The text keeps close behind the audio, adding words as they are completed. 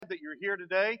you're here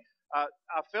today. I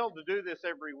failed to do this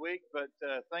every week, but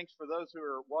thanks for those who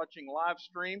are watching live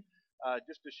stream.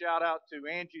 Just a shout out to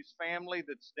Angie's family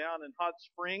that's down in Hot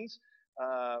Springs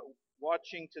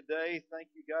watching today. Thank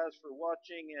you guys for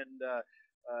watching,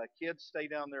 and kids, stay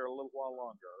down there a little while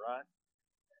longer, all right?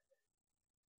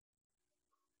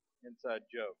 Inside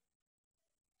joke.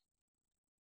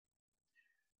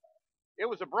 It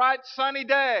was a bright, sunny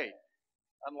day,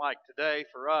 unlike today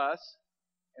for us.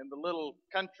 In the little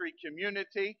country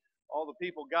community, all the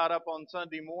people got up on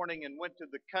Sunday morning and went to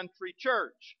the country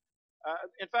church.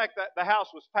 In fact, the house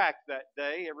was packed that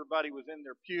day. Everybody was in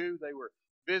their pew. They were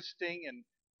visiting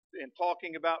and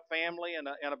talking about family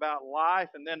and about life.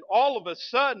 And then all of a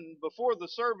sudden, before the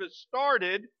service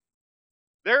started,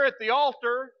 there at the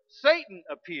altar, Satan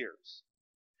appears.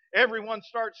 Everyone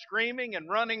starts screaming and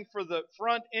running for the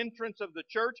front entrance of the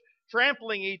church,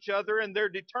 trampling each other in their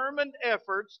determined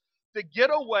efforts to get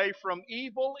away from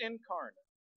evil incarnate.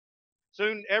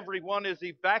 Soon everyone is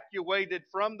evacuated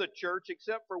from the church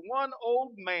except for one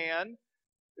old man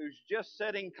who's just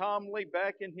sitting calmly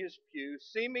back in his pew,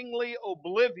 seemingly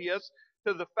oblivious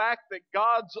to the fact that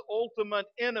God's ultimate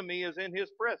enemy is in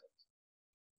his presence.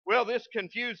 Well, this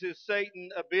confuses Satan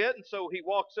a bit, and so he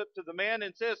walks up to the man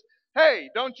and says, "Hey,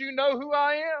 don't you know who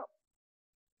I am?"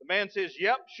 The man says,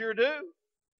 "Yep, sure do."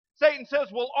 Satan says,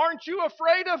 "Well, aren't you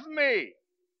afraid of me?"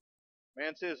 The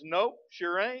man says, "Nope,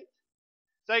 sure ain't."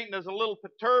 Satan is a little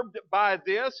perturbed by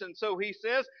this, and so he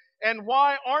says, "And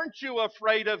why aren't you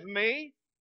afraid of me?"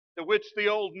 To which the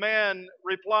old man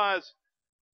replies,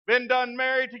 "Been done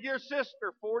married to your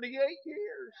sister 48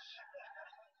 years.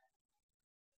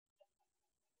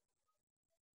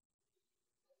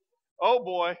 Oh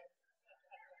boy.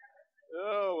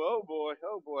 Oh boy,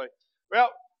 oh boy.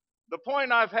 Well, the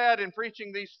point I've had in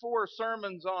preaching these 4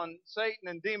 sermons on Satan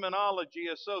and demonology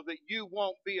is so that you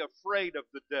won't be afraid of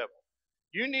the devil.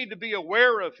 You need to be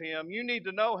aware of him. You need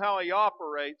to know how he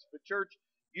operates. But church,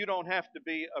 you don't have to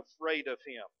be afraid of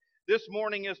him. This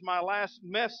morning is my last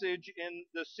message in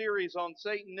the series on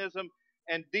Satanism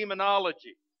and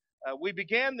demonology. We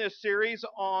began this series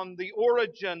on the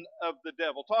origin of the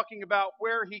devil, talking about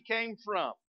where he came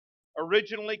from.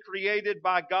 Originally created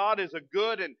by God as a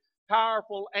good and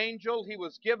powerful angel, he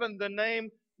was given the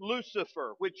name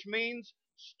Lucifer, which means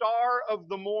star of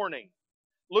the morning.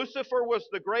 Lucifer was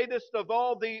the greatest of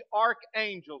all the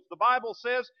archangels. The Bible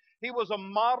says he was a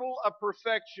model of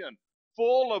perfection,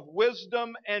 full of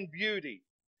wisdom and beauty.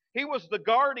 He was the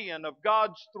guardian of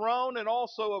God's throne and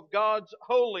also of God's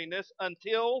holiness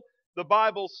until, the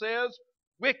Bible says,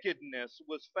 wickedness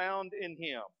was found in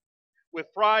him.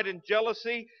 With pride and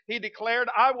jealousy, he declared,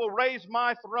 "I will raise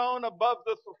my throne above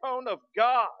the throne of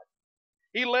God."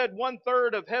 He led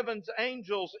 1/3 of heaven's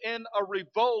angels in a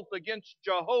revolt against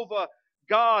Jehovah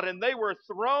God, and they were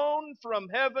thrown from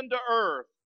heaven to earth,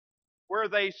 where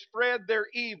they spread their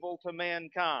evil to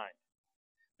mankind.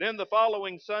 Then the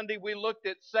following Sunday, we looked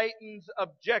at Satan's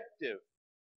objective.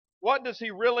 What does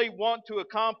he really want to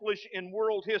accomplish in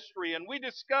world history? And we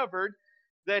discovered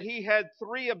that he had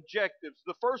 3 objectives.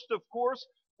 The first, of course,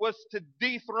 was to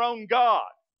dethrone God.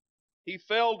 He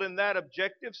failed in that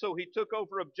objective, so he took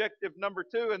over objective number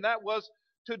 2, and that was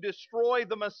to destroy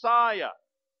the Messiah.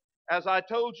 As I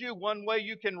told you, one way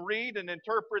you can read and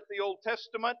interpret the Old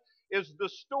Testament is the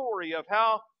story of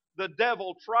how the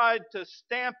devil tried to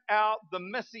stamp out the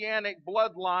messianic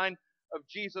bloodline of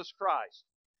Jesus Christ.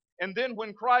 And then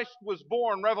when Christ was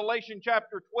born, Revelation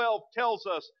chapter 12 tells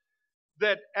us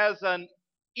that as an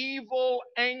evil,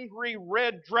 angry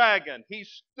red dragon, he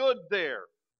stood there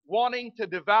wanting to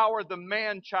devour the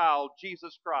man-child,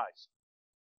 Jesus Christ.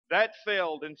 That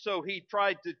failed, and so he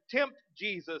tried to tempt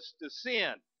Jesus to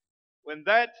sin. When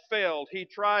that failed, he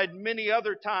tried many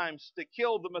other times to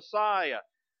kill the Messiah,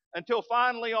 until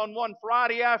finally on one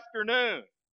Friday afternoon,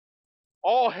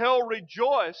 all hell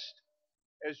rejoiced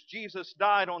as Jesus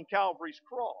died on Calvary's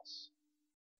cross.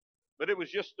 But it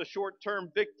was just a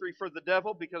short-term victory for the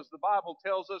devil, because the Bible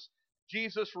tells us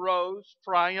Jesus rose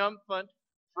triumphant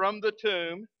from the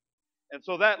tomb, and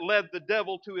so that led the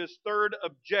devil to his 3rd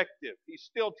objective. He's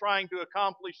still trying to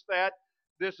accomplish that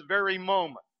this very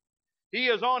moment. He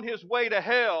is on his way to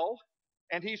hell,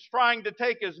 and he's trying to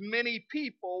take as many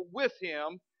people with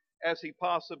him as he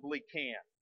possibly can.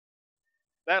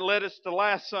 That led us to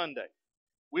last Sunday.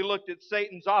 We looked at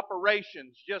Satan's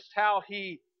operations, just how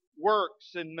he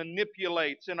works and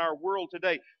manipulates in our world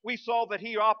today. We saw that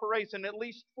he operates in at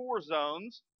least 4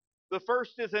 zones. The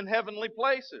first is in heavenly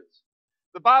places.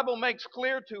 The Bible makes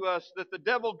clear to us that the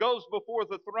devil goes before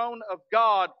the throne of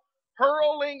God,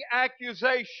 hurling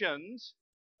accusations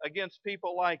against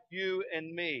people like you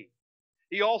and me.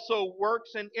 He also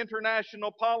works in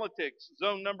international politics,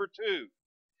 zone number 2.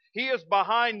 He is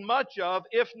behind much of,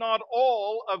 if not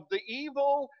all, of the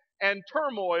evil and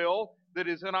turmoil that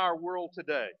is in our world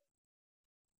today.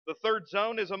 The third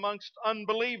zone is amongst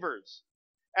unbelievers.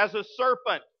 As a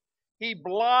serpent, he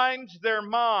blinds their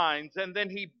minds and then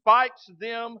he bites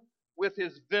them with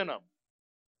his venom.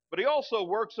 But he also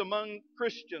works among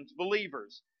Christians,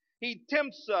 believers. He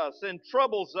tempts us and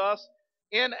troubles us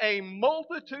in a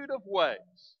multitude of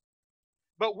ways.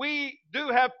 But we do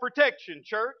have protection,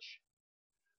 church.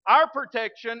 Our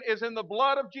protection is in the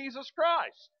blood of Jesus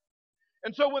Christ.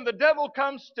 And so when the devil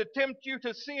comes to tempt you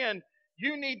to sin,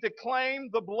 you need to claim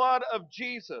the blood of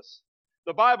Jesus.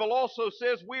 The Bible also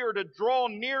says we are to draw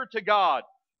near to God,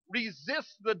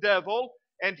 resist the devil,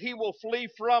 and he will flee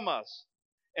from us.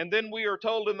 And then we are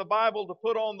told in the Bible to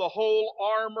put on the whole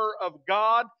armor of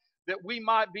God that we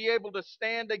might be able to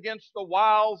stand against the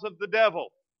wiles of the devil.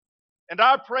 And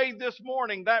I prayed this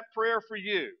morning that prayer for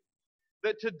you,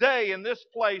 that today in this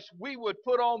place we would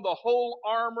put on the whole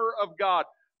armor of God,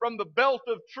 from the belt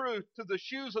of truth to the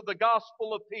shoes of the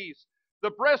gospel of peace,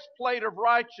 the breastplate of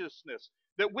righteousness,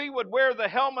 that we would wear the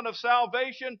helmet of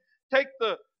salvation, take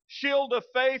the shield of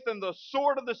faith and the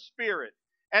sword of the Spirit,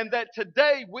 and that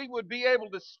today we would be able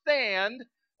to stand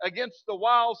against the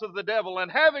wiles of the devil.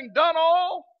 And having done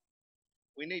all,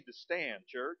 we need to stand,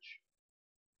 church.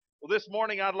 Well, this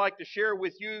morning I'd like to share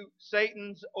with you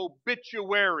Satan's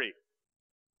obituary.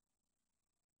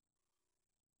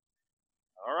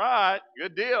 All right,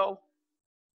 good deal.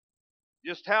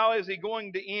 Just how is he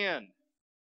going to end?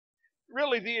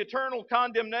 Really, the eternal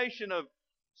condemnation of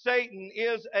Satan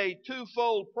is a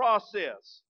twofold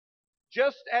process.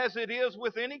 Just as it is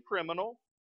with any criminal,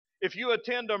 if you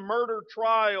attend a murder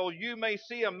trial, you may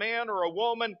see a man or a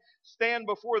woman stand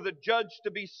before the judge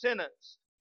to be sentenced.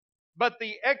 But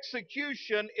the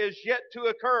execution is yet to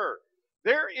occur.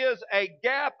 There is a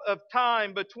gap of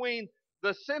time between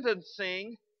the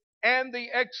sentencing and the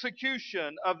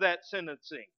execution of that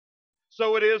sentencing.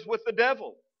 So it is with the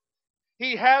devil.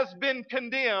 He has been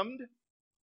condemned,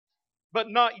 but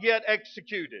not yet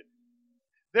executed.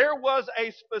 There was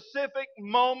a specific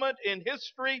moment in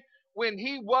history when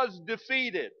he was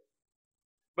defeated.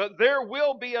 But there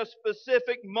will be a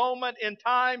specific moment in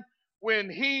time when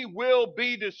he will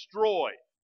be destroyed.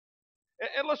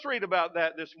 And let's read about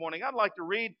that this morning. I'd like to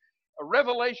read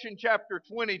Revelation chapter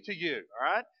 20 to you,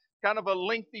 all right? Kind of a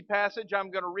lengthy passage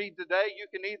I'm going to read today. You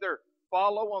can either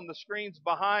follow on the screens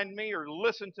behind me or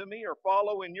listen to me or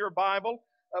follow in your Bible.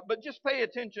 But just pay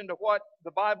attention to what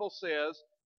the Bible says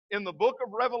in the book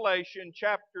of Revelation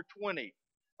chapter 20.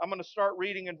 I'm going to start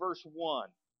reading in verse 1.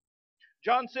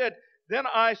 John said, "Then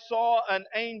I saw an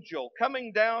angel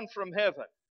coming down from heaven,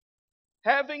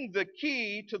 having the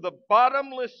key to the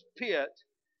bottomless pit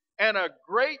and a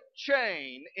great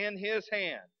chain in his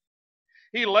hand.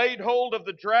 He laid hold of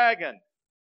the dragon,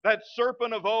 that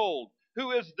serpent of old,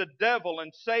 who is the devil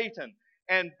and Satan,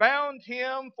 and bound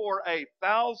him for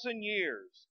 1,000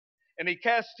 years. And he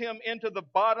cast him into the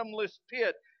bottomless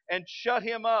pit and shut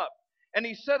him up. And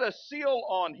he set a seal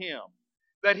on him,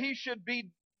 that he should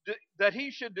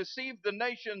deceive the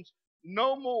nations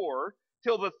no more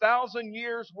till the 1,000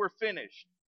 years were finished.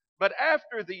 But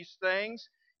after these things,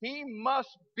 he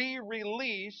must be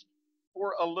released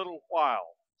for a little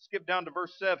while." Skip down to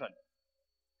verse 7.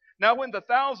 "Now when the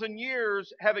 1,000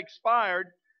 years have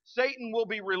expired, Satan will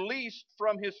be released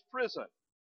from his prison,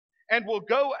 and will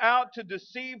go out to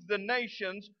deceive the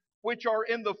nations which are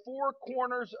in the four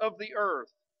corners of the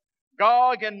earth,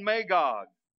 Gog and Magog,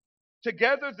 to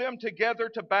gather them together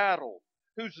to battle,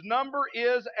 whose number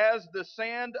is as the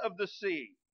sand of the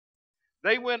sea.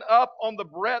 They went up on the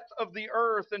breadth of the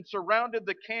earth and surrounded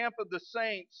the camp of the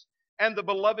saints and the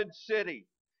beloved city.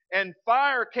 And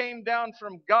fire came down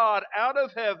from God out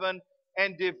of heaven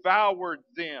and devoured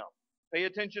them." Pay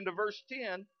attention to verse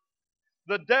 10.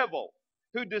 "The devil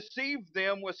who deceived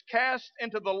them was cast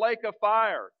into the lake of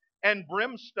fire and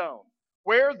brimstone,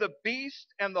 where the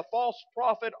beast and the false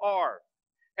prophet are.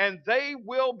 And they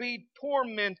will be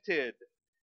tormented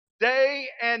day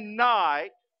and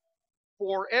night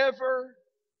forever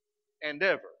and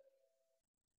ever."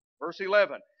 Verse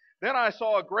 11. "Then I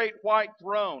saw a great white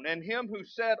throne, and him who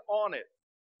sat on it,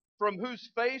 from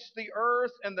whose face the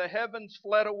earth and the heavens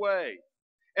fled away,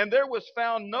 and there was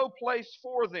found no place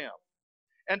for them.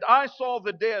 And I saw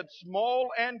the dead,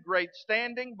 small and great,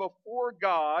 standing before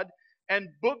God,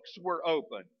 and books were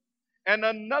opened. And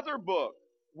another book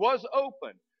was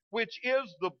opened, which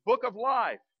is the book of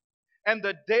life. And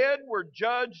the dead were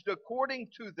judged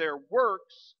according to their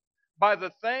works by the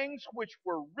things which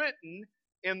were written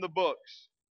in the books.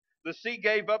 The sea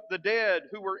gave up the dead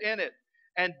who were in it,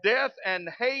 and death and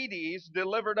Hades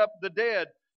delivered up the dead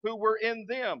who were in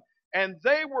them. And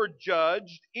they were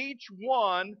judged, each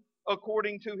one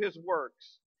according to his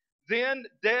works. Then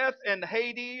death and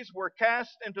Hades were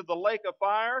cast into the lake of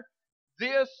fire.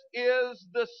 This is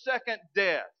the second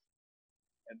death.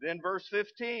 And then verse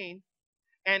 15,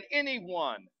 and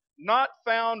anyone not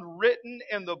found written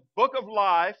in the book of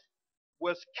life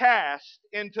was cast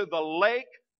into the lake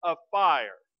of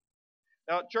fire.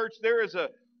 Now, church, there is a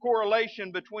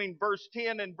correlation between verse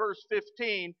 10 and verse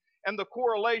 15, and the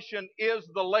correlation is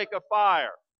the lake of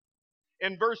fire.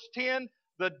 In verse 10,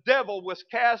 the devil was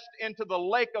cast into the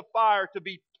lake of fire to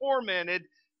be tormented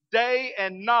day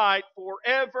and night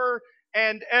forever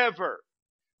and ever.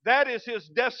 That is his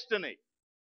destiny.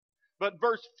 But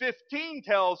verse 15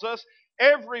 tells us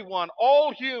everyone,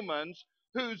 all humans,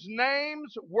 whose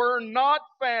names were not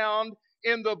found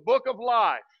in the book of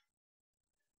life,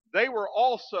 they were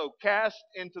also cast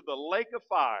into the lake of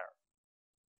fire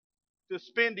to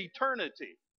spend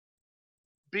eternity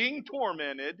being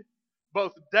tormented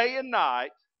both day and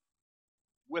night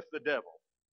with the devil.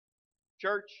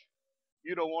 Church,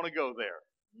 you don't want to go there.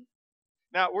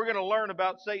 Now, we're going to learn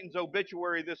about Satan's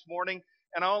obituary this morning,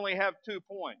 and I only have 2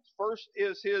 points. First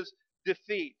is his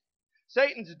defeat.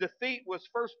 Satan's defeat was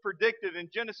first predicted in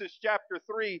Genesis chapter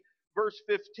 3, verse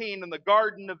 15 in the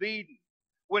Garden of Eden,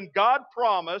 when God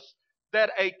promised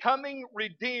that a coming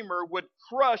Redeemer would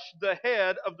crush the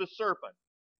head of the serpent.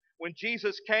 When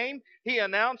Jesus came, he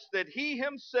announced that he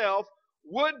himself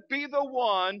would be the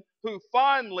one who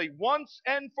finally, once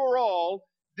and for all,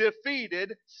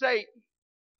 defeated Satan.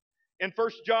 In 1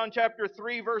 John chapter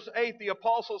 3, verse 8, the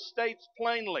apostle states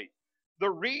plainly,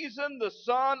 the reason the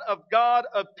Son of God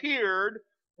appeared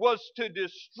was to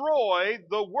destroy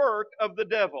the work of the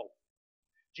devil.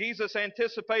 Jesus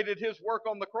anticipated his work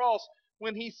on the cross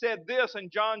when he said this in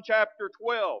John chapter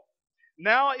 12.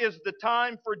 Now is the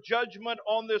time for judgment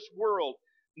on this world.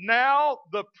 Now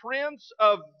the prince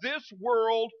of this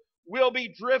world will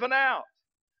be driven out.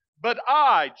 But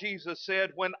I, Jesus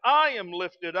said, when I am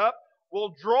lifted up,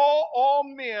 will draw all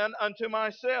men unto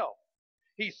myself.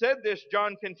 He said this,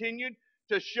 John continued,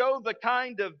 to show the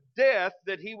kind of death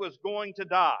that he was going to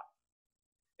die.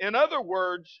 In other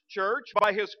words, church,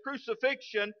 by his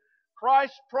crucifixion,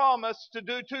 Christ promised to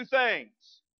do 2 things: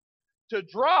 to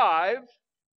drive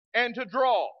and to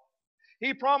draw.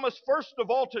 He promised, first of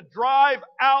all, to drive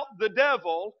out the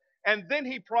devil, and then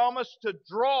he promised to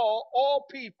draw all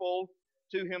people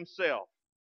to himself.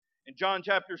 In John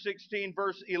chapter 16,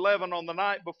 verse 11, on the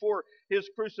night before his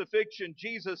crucifixion,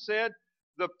 Jesus said,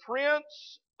 the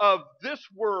prince of this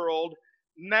world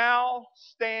now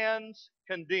stands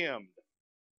condemned.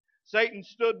 Satan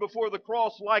stood before the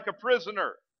cross like a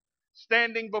prisoner,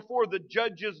 standing before the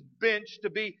judge's bench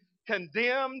to be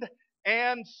condemned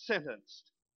and sentenced.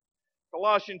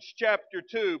 Colossians chapter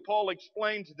 2, Paul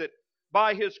explains that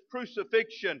by his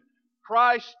crucifixion,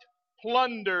 Christ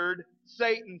plundered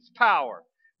Satan's power.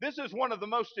 This is one of the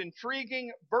most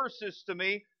intriguing verses to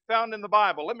me found in the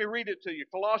Bible. Let me read it to you.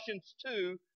 Colossians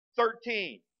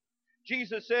 2:13.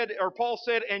 Jesus said, or Paul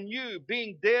said, and you,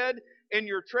 being dead in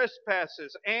your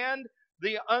trespasses and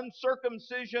the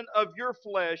uncircumcision of your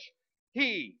flesh,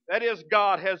 he, that is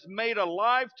God, has made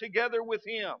alive together with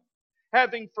him,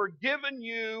 having forgiven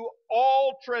you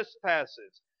all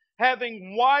trespasses,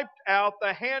 having wiped out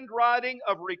the handwriting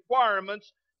of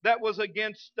requirements that was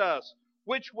against us,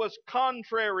 which was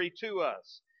contrary to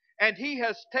us. And he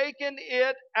has taken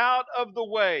it out of the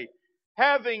way,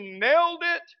 having nailed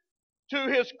it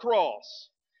to his cross.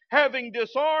 Having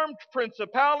disarmed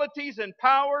principalities and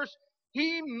powers,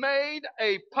 he made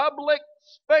a public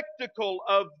spectacle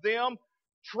of them,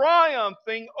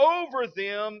 triumphing over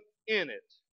them in it.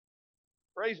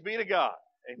 Praise be to God.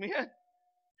 Amen.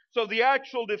 So the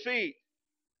actual defeat,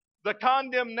 the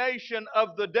condemnation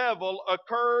of the devil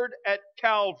occurred at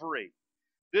Calvary.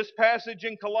 This passage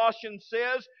in Colossians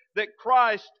says that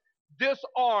Christ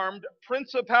disarmed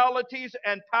principalities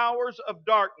and powers of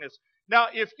darkness. Now,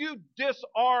 if you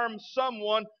disarm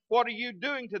someone, what are you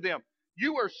doing to them?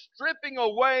 You are stripping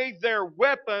away their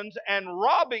weapons and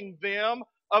robbing them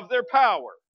of their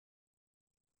power.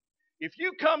 If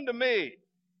you come to me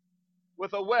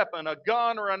with a weapon, a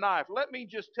gun or a knife, let me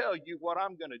just tell you what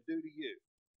I'm going to do to you.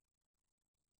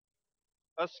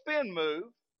 A spin move,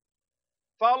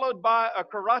 followed by a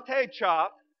karate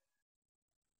chop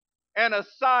and a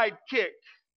side kick.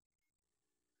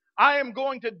 I am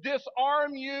going to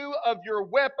disarm you of your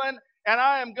weapon, and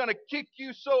I am going to kick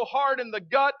you so hard in the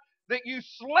gut that you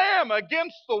slam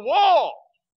against the wall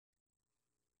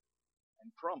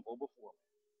and crumble before me.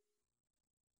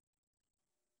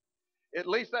 At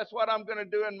least that's what I'm going to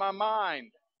do in my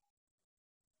mind.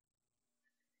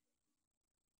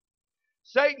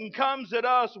 Satan comes at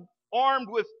us armed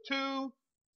with two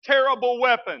terrible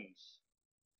weapons: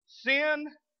 sin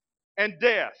and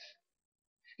death.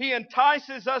 He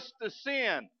entices us to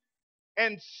sin,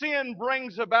 and sin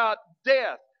brings about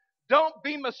death. Don't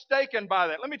be mistaken by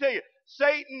that. Let me tell you,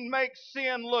 Satan makes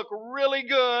sin look really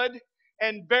good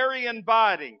and very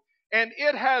inviting, and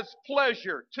it has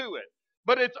pleasure to it.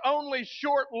 But it's only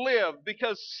short-lived,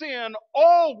 because sin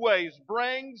always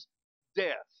brings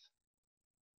death.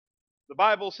 The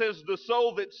Bible says, the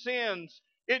soul that sins,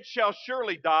 it shall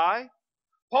surely die.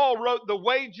 Paul wrote, the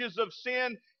wages of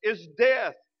sin is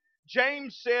death.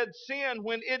 James said, sin,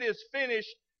 when it is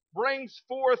finished, brings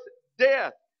forth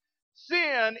death.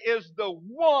 Sin is the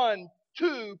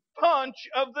 1-2 punch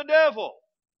of the devil.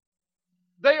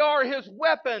 They are his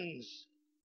weapons.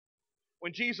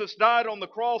 When Jesus died on the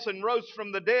cross and rose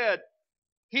from the dead,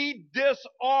 he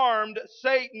disarmed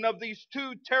Satan of these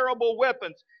two terrible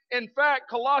weapons. In fact,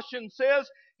 Colossians says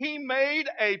he made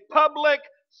a public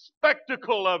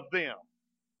spectacle of them.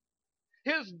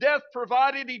 His death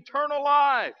provided eternal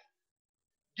life,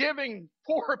 giving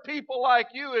poor people like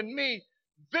you and me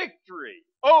victory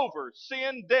over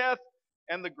sin, death,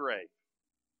 and the grave.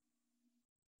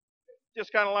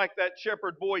 Just kind of like that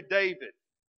shepherd boy David.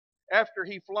 After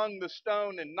he flung the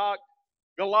stone and knocked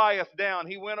Goliath down,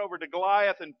 he went over to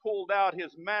Goliath and pulled out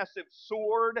his massive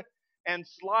sword and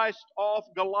sliced off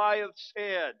Goliath's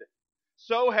head.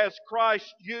 So has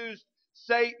Christ used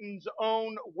Satan's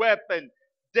own weapon,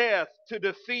 death, to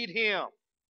defeat him.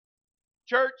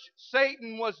 Church,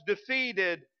 Satan was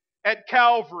defeated at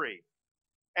Calvary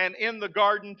and in the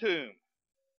garden tomb.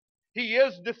 He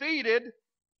is defeated,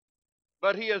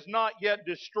 but he is not yet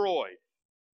destroyed.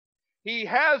 He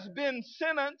has been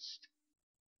sentenced,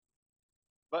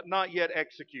 but not yet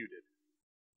executed.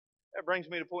 That brings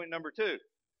me to point number 2.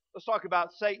 Let's talk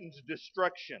about Satan's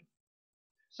destruction.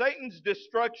 Satan's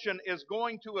destruction is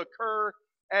going to occur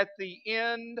at the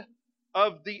end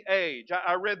of the age.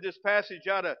 I read this passage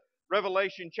out of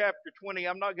Revelation chapter 20.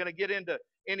 I'm not going to get into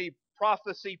any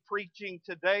prophecy preaching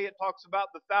today. It talks about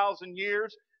the 1,000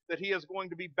 years that he is going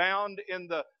to be bound in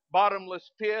the bottomless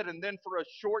pit, and then for a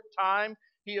short time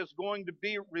he is going to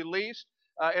be released.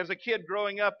 As a kid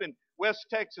growing up in West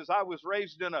Texas, I was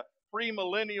raised in a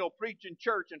premillennial preaching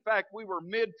church. In fact, we were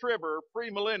mid-tribber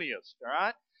premillennialists, all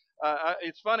right?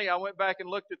 It's funny, I went back and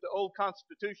looked at the old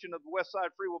constitution of the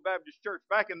Westside Free Will Baptist Church.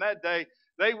 Back in that day,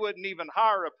 they wouldn't even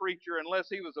hire a preacher unless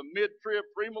he was a mid-trib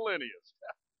premillennialist.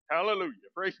 Hallelujah.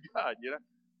 Praise God, you know.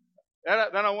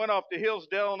 Then I went off to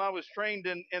Hillsdale, and I was trained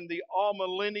in the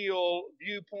all-millennial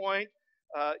viewpoint.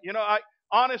 I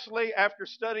honestly, after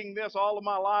studying this all of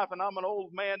my life, and I'm an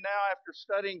old man now after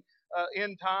studying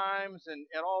end times and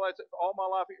all that all my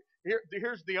life,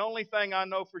 here's the only thing I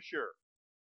know for sure.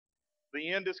 The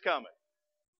end is coming.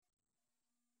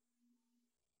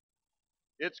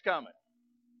 It's coming.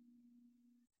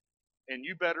 And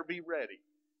you better be ready.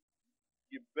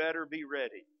 You better be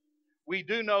ready. We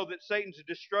do know that Satan's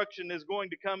destruction is going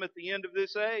to come at the end of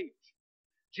this age.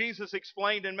 Jesus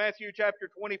explained in Matthew chapter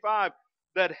 25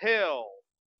 that hell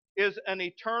is an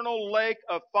eternal lake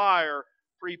of fire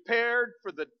prepared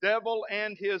for the devil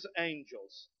and his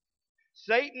angels.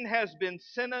 Satan has been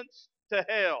sentenced to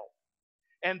hell.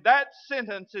 And that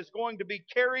sentence is going to be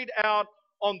carried out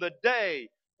on the day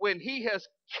when he has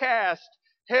cast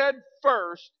head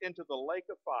first into the lake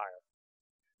of fire.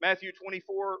 Matthew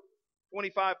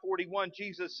 25:41,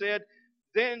 Jesus said,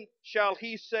 then shall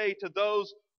he say to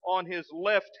those on his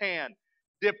left hand,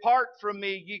 depart from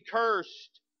me, ye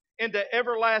cursed, into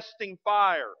everlasting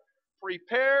fire,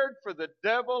 prepared for the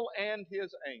devil and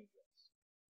his angels.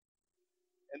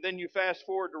 And then you fast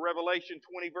forward to Revelation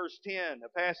 20 verse 10,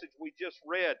 a passage we just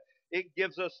read. It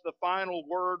gives us the final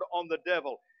word on the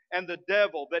devil. And the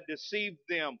devil that deceived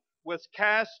them was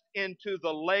cast into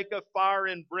the lake of fire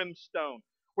and brimstone,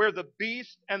 where the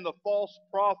beast and the false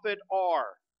prophet are,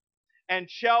 and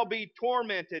shall be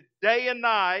tormented day and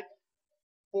night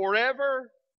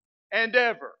forever and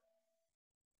ever.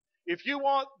 If you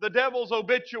want the devil's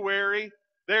obituary,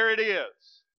 there it is.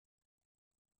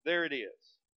 There it is.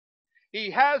 He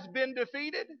has been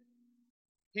defeated.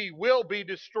 He will be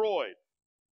destroyed.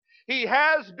 He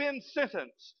has been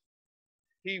sentenced.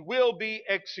 He will be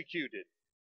executed.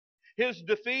 His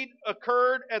defeat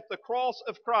occurred at the cross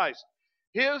of Christ.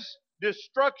 His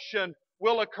destruction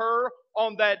will occur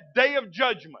on that day of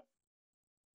judgment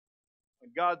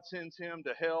when God sends him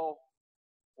to hell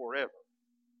forever.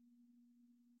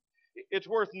 It's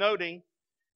worth noting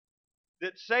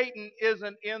that Satan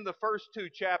isn't in the first 2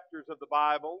 chapters of the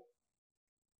Bible,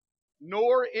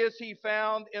 nor is he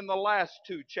found in the last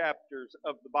two chapters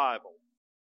of the Bible.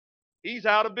 He's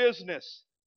out of business.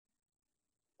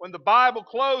 When the Bible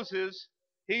closes,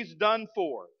 he's done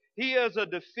for. He is a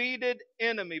defeated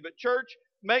enemy. But church,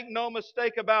 make no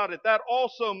mistake about it, that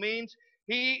also means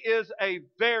he is a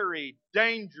very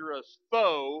dangerous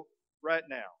foe right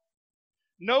now.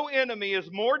 No enemy is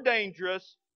more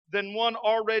dangerous than one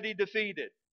already defeated.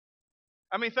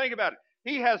 I mean, think about it.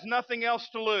 He has nothing else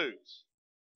to lose.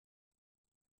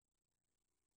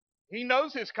 He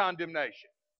knows his condemnation.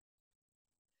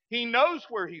 He knows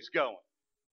where he's going.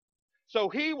 So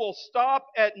he will stop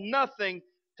at nothing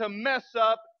to mess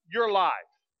up your life,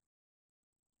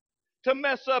 to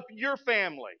mess up your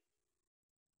family,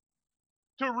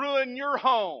 to ruin your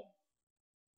home,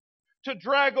 to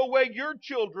drag away your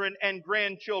children and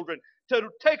grandchildren, to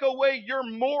take away your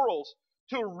morals,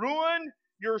 to ruin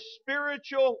your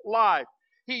spiritual life.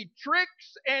 He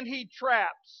tricks and he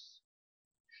traps.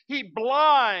 He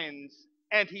blinds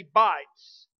and he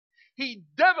bites. He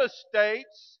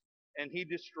devastates and he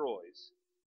destroys.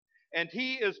 And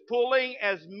he is pulling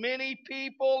as many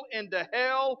people into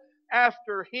hell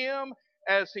after him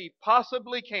as he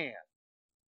possibly can.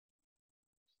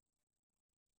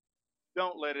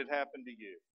 Don't let it happen to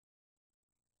you.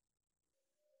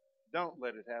 Don't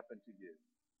let it happen to you.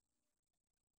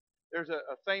 There's a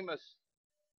famous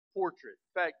portrait.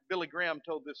 In fact, Billy Graham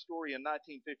told this story in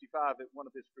 1955 at one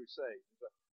of his crusades. It's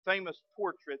a famous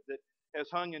portrait that has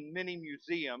hung in many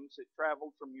museums. It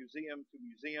traveled from museum to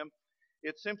museum.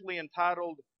 It's simply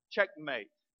entitled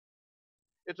Checkmate.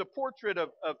 It's a portrait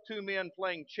of two men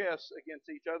playing chess against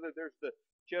each other. There's the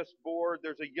chessboard.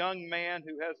 There's a young man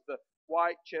who has the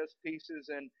white chess pieces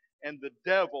and the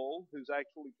devil who's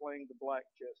actually playing the black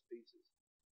chess pieces.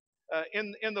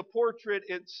 In the portrait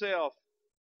itself,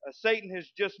 Satan has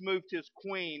just moved his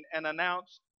queen and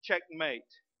announced checkmate.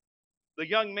 The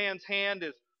young man's hand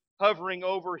is hovering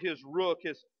over his rook.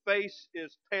 His face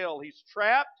is pale. He's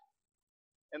trapped,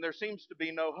 and there seems to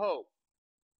be no hope.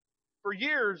 For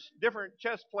years, different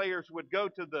chess players would go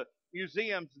to the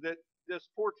museums that this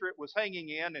portrait was hanging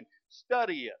in and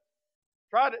study it.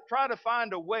 Try to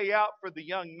find a way out for the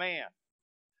young man.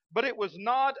 But it was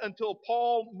not until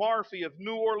Paul Morphy of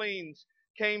New Orleans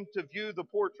came to view the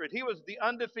portrait. He was the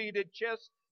undefeated chess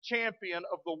champion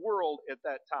of the world at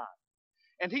that time.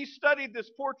 And he studied this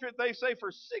portrait, they say,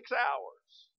 for 6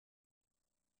 hours.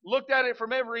 Looked at it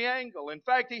from every angle. In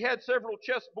fact, he had several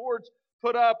chess boards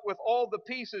put up with all the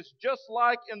pieces just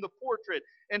like in the portrait.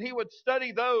 And he would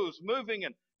study those, moving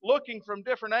and looking from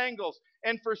different angles.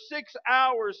 And for 6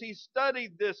 hours he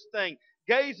studied this thing,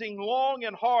 gazing long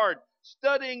and hard,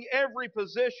 studying every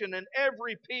position and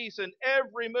every piece and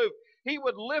every move. He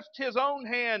would lift his own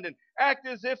hand and act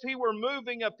as if he were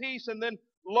moving a piece and then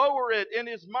lower it in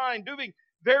his mind, doing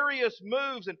various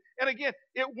moves. And again,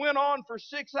 it went on for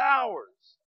 6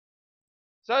 hours.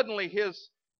 Suddenly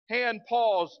his hand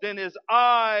paused and his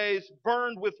eyes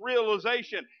burned with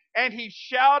realization. And he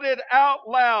shouted out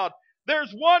loud,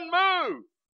 "There's one move!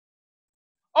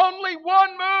 Only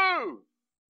one move!"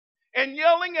 And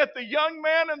yelling at the young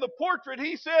man in the portrait,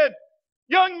 he said,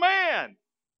 "Young man,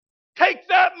 take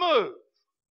that move."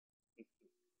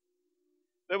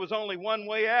 There was only one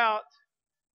way out,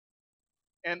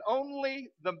 and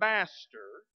only the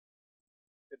master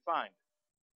could find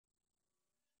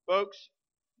it. Folks,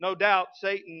 no doubt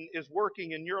Satan is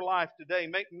working in your life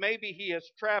today. Maybe he has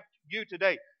trapped you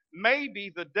today. Maybe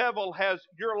the devil has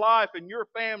your life and your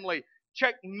family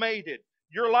checkmated.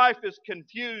 Your life is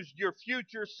confused. Your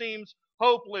future seems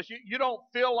hopeless. You don't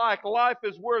feel like life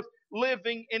is worth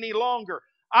living any longer.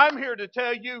 I'm here to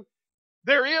tell you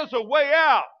there is a way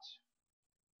out.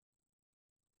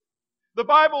 The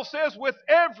Bible says with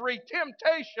every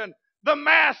temptation, the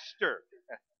Master,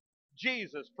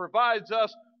 Jesus, provides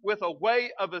us with a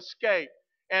way of escape.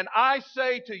 And I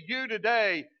say to you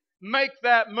today, make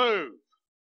that move.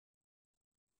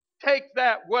 Take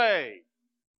that way.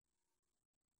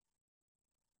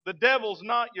 The devil's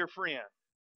not your friend.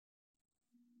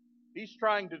 He's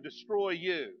trying to destroy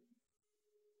you.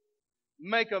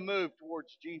 Make a move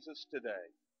towards Jesus today.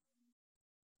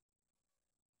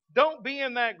 Don't be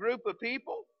in that group of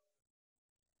people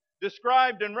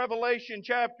described in Revelation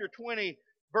chapter 20,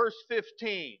 verse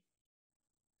 15.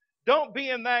 Don't be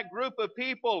in that group of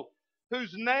people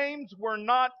whose names were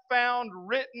not found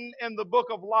written in the book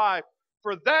of life.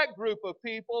 For that group of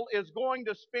people is going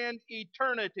to spend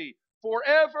eternity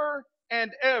forever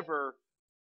and ever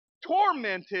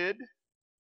tormented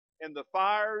in the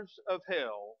fires of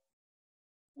hell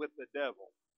with the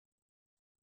devil.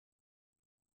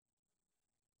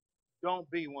 Don't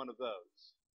be one of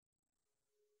those.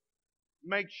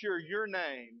 make sure your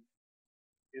name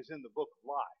is in the book of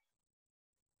life.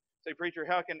 Say, preacher,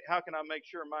 how can I make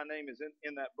sure my name is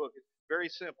in that book? It's very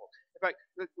simple. In fact,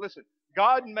 listen,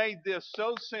 God made this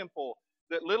so simple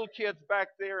that little kids back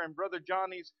there in Brother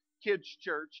Johnny's kids'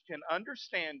 church can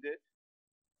understand it,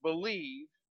 believe,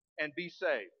 and be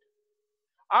saved.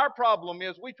 Our problem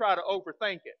is we try to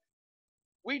overthink it.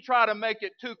 We try to make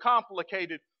it too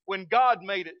complicated when God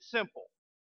made it simple.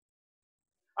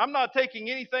 I'm not taking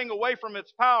anything away from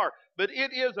its power, but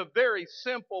it is a very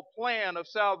simple plan of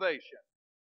salvation.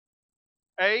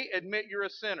 A, admit you're a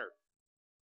sinner.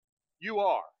 You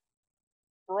are.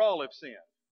 For all have sinned.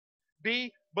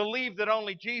 B, believe that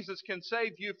only Jesus can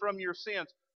save you from your sins.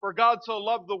 For God so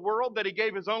loved the world that He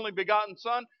gave His only begotten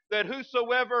Son, that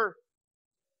whosoever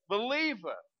believeth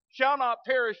shall not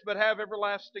perish but have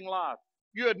everlasting life.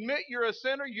 You admit you're a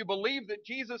sinner, you believe that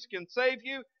Jesus can save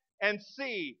you, and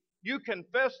C, you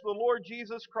confess the Lord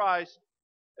Jesus Christ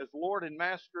as Lord and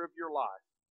Master of your life.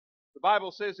 The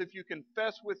Bible says if you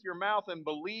confess with your mouth and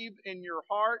believe in your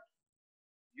heart,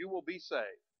 you will be saved.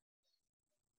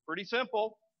 Pretty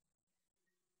simple.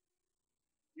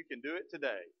 You can do it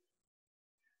today.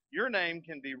 Your name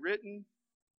can be written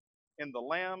in the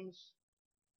Lamb's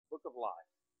book of life.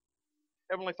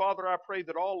 Heavenly Father, I pray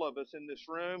that all of us in this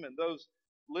room and those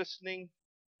listening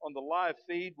on the live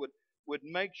feed would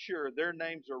make sure their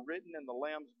names are written in the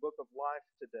Lamb's book of life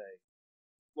today.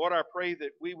 Lord, I pray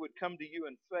that we would come to you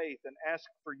in faith and ask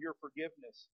for your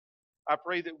forgiveness. I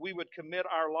pray that we would commit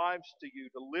our lives to you,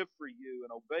 to live for you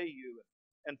and obey you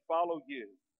and follow you.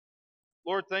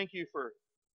 Lord, thank you for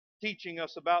teaching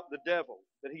us about the devil,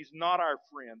 that he's not our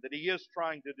friend, that he is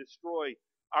trying to destroy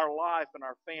our life and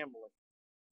our family.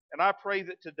 And I pray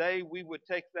that today we would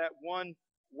take that one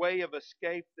way of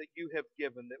escape that you have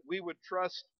given, that we would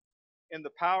trust in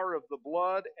the power of the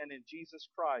blood and in Jesus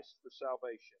Christ for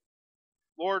salvation.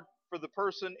 Lord, for the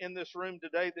person in this room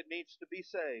today that needs to be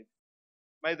saved,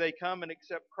 may they come and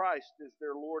accept Christ as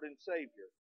their Lord and Savior.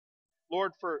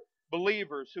 Lord, for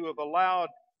believers who have allowed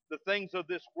the things of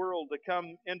this world to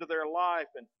come into their life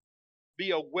and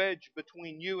be a wedge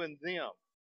between you and them,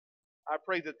 I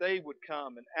pray that they would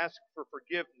come and ask for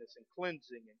forgiveness and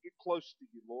cleansing and get close to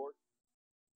you, Lord.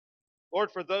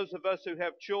 Lord, for those of us who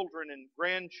have children and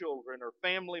grandchildren or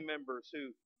family members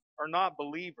who are not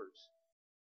believers,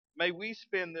 may we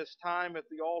spend this time at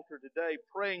the altar today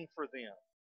praying for them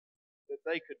that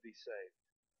they could be saved.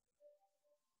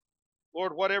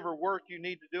 Lord, whatever work you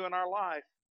need to do in our life,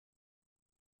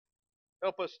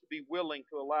 help us to be willing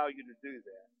to allow you to do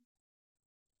that.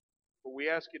 For we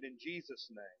ask it in Jesus'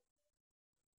 name.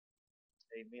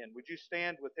 Amen. Would you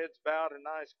stand with heads bowed and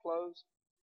eyes closed?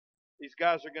 These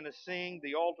guys are going to sing.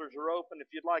 The altars are open. If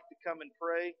you'd like to come and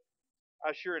pray,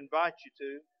 I sure invite you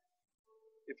to.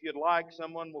 If you'd like,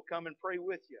 someone will come and pray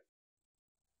with you.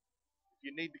 If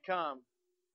you need to come,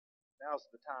 now's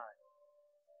the time.